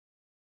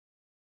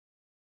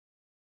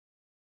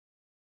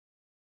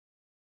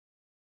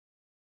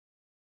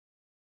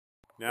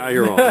Now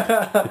you're on.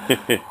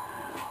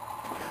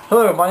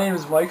 Hello, my name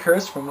is Mike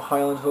Hurst from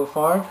Highland Hill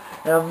Farm,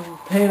 and I'm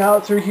heading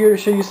out through here to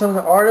show you some of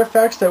the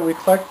artifacts that we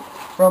collect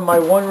from my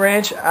one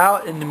ranch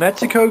out in New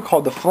Mexico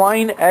called the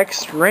Flying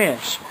X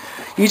Ranch.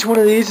 Each one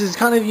of these is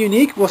kind of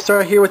unique. We'll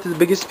start here with the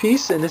biggest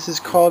piece, and this is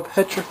called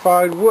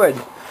petrified wood.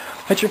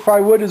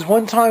 Petrified wood is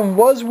one time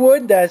was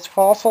wood that's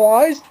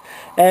fossilized,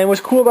 and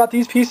what's cool about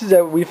these pieces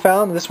that we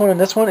found, this one and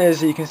this one, is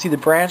that you can see the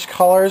branch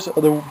colors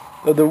of the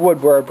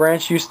wood where a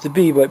branch used to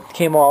be but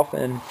came off,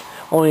 and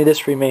only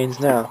this remains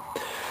now.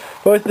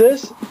 Both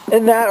this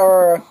and that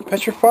are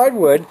petrified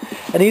wood,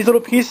 and these little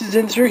pieces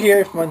in through here,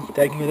 if my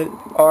dad can get it,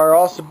 are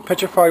also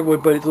petrified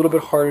wood, but it's a little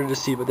bit harder to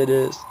see, but it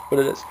is what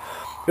it is.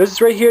 This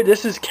right here,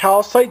 this is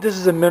calcite. This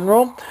is a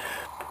mineral.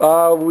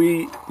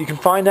 You can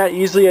find that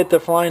easily at the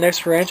Flying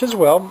X Ranch as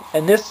well.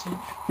 And this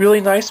really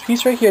nice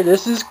piece right here,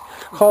 this is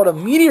called a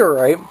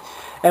meteorite,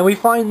 and we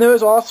find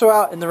those also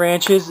out in the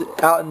ranches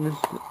out in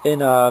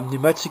New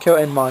Mexico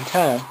and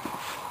Montana.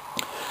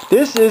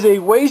 This is a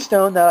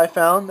waystone that I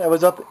found that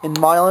was up in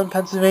Milan,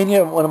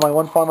 Pennsylvania,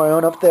 one farm I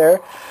own up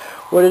there.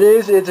 What it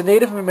is, it's a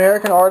Native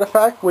American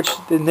artifact which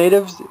the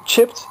natives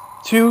chipped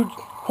two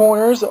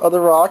corners of the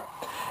rock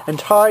and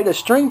tied a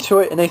string to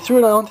it, and they threw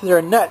it onto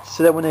their nets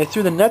so that when they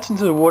threw the nets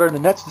into the water, the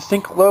nets would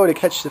sink low to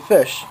catch the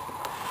fish.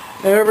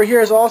 And over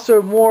here is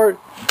also more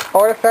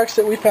artifacts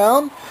that we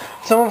found.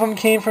 Some of them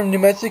came from New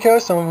Mexico,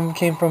 some of them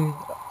came from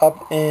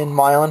up in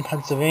Milan,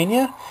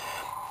 Pennsylvania.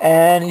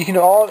 And you can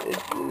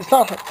it's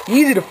not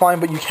easy to find,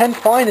 but you can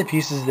find the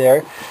pieces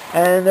there,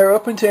 and they're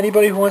open to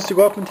anybody who wants to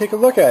go up and take a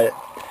look at it.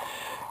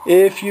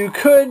 If you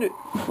could,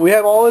 we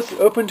have all this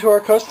open to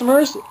our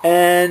customers,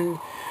 and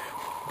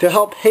to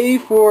help pay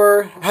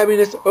for having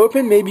this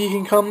open, maybe you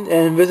can come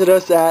and visit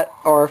us at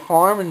our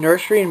farm and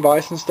nursery and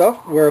buy some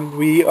stuff, where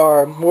we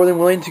are more than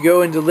willing to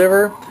go and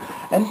deliver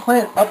and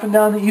plant up and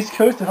down the East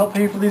Coast to help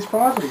pay for these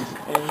properties.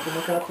 And you can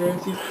look out there and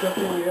see stuff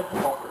that we have to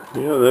offer.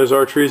 Yeah, there's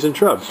our trees and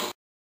shrubs.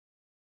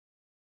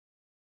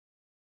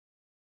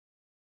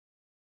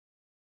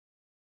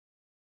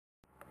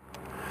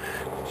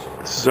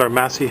 This is our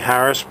Massey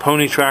Harris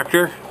pony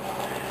tractor.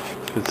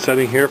 It's been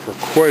sitting here for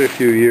quite a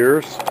few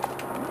years.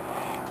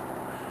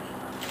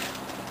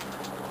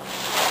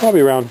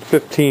 Probably around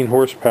 15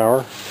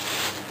 horsepower.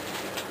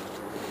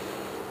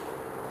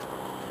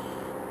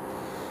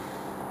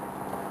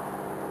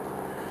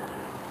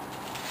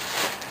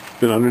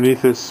 Been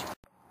underneath this.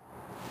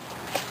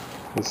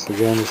 This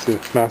again is the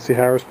Massey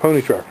Harris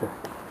pony tractor.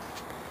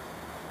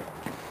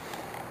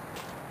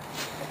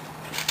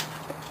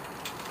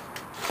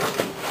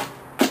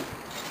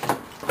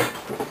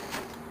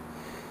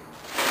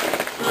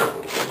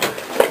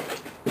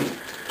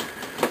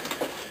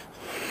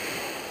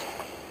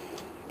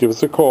 Give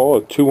us a call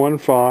at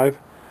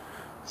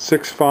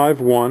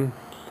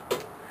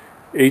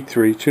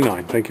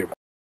 215-651-8329. Thank you.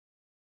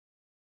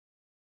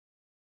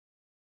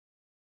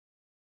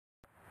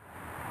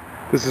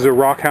 This is a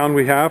rockhound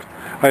we have.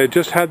 I had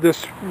just had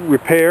this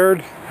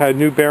repaired, had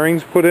new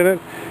bearings put in it.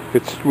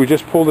 We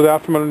just pulled it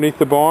out from underneath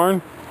the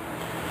barn.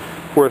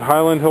 We're at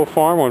Highland Hill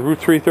Farm on Route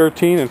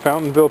 313 in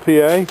Fountainville,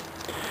 PA.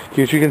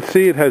 As you can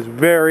see, it has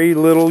very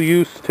little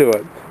use to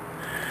it.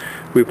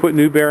 We put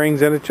new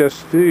bearings in it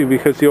just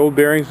because the old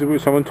bearings,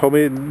 someone told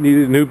me it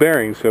needed new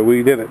bearings, so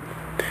we did it.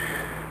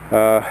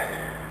 We're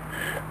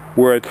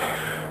at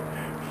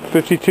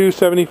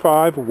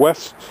 5275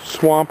 West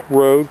Swamp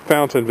Road,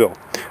 Fountainville.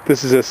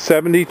 This is a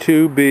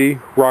 72B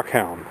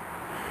Rockhound.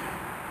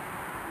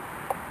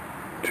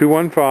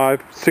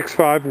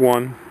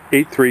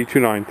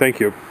 215-651-8329. Thank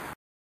you.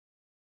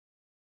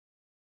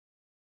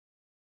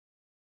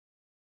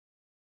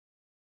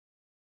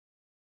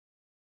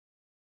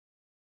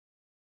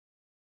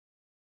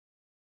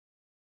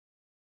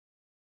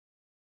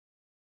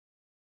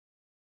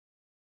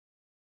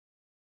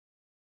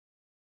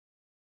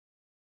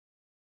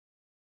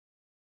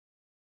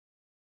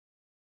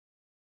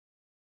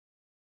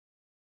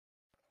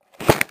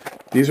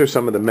 These are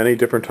some of the many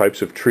different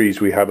types of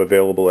trees we have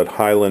available at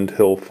Highland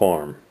Hill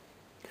Farm.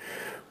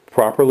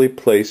 Properly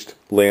placed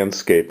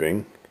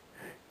landscaping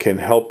can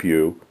help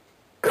you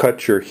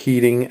cut your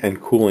heating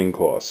and cooling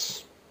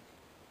costs.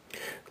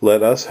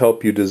 Let us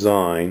help you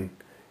design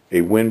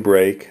a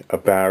windbreak, a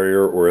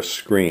barrier, or a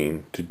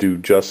screen to do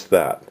just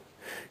that.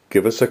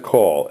 Give us a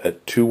call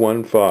at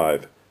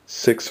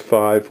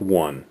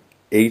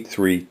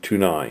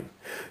 215-651-8329.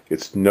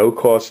 It's no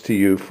cost to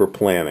you for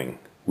planning.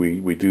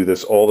 We do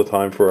this all the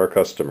time for our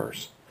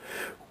customers.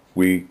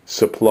 We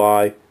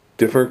supply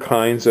different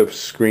kinds of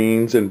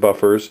screens and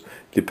buffers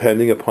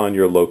depending upon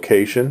your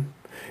location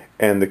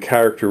and the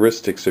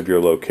characteristics of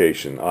your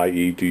location,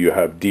 i.e., do you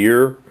have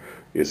deer?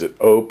 Is it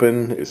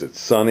open? Is it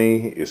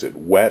sunny? Is it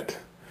wet?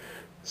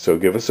 So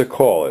give us a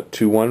call at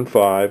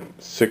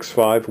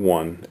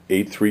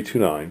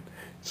 215-651-8329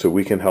 so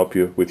we can help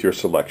you with your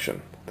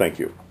selection. Thank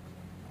you.